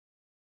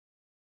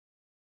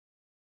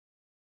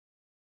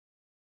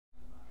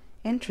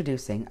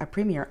Introducing a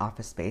premier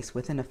office space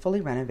within a fully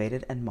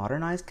renovated and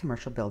modernized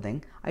commercial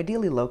building,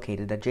 ideally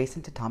located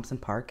adjacent to Thompson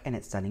Park and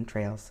its stunning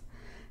trails.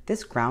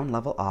 This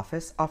ground-level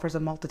office offers a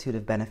multitude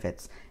of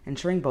benefits,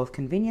 ensuring both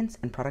convenience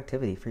and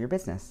productivity for your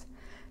business.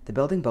 The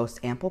building boasts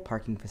ample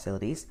parking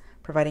facilities,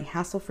 providing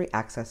hassle-free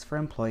access for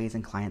employees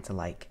and clients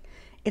alike.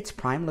 Its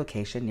prime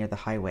location near the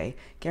highway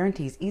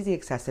guarantees easy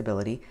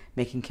accessibility,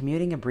 making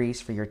commuting a breeze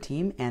for your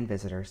team and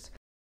visitors.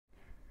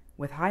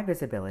 With high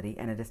visibility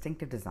and a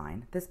distinctive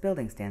design, this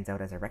building stands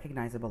out as a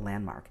recognizable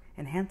landmark,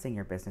 enhancing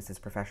your business's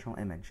professional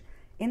image.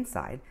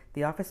 Inside,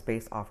 the office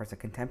space offers a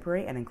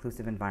contemporary and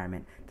inclusive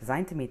environment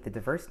designed to meet the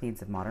diverse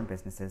needs of modern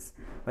businesses.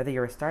 Whether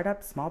you're a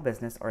startup, small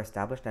business, or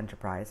established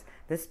enterprise,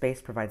 this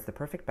space provides the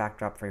perfect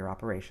backdrop for your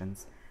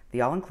operations. The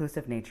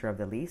all-inclusive nature of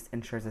the lease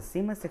ensures a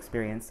seamless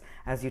experience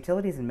as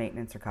utilities and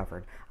maintenance are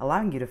covered,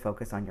 allowing you to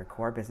focus on your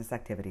core business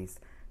activities.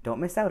 Don't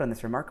miss out on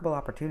this remarkable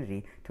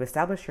opportunity to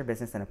establish your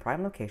business in a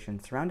prime location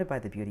surrounded by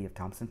the beauty of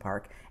Thompson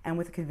Park and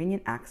with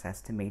convenient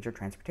access to major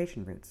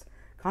transportation routes.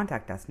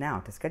 Contact us now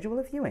to schedule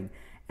a viewing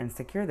and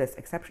secure this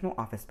exceptional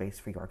office space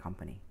for your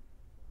company.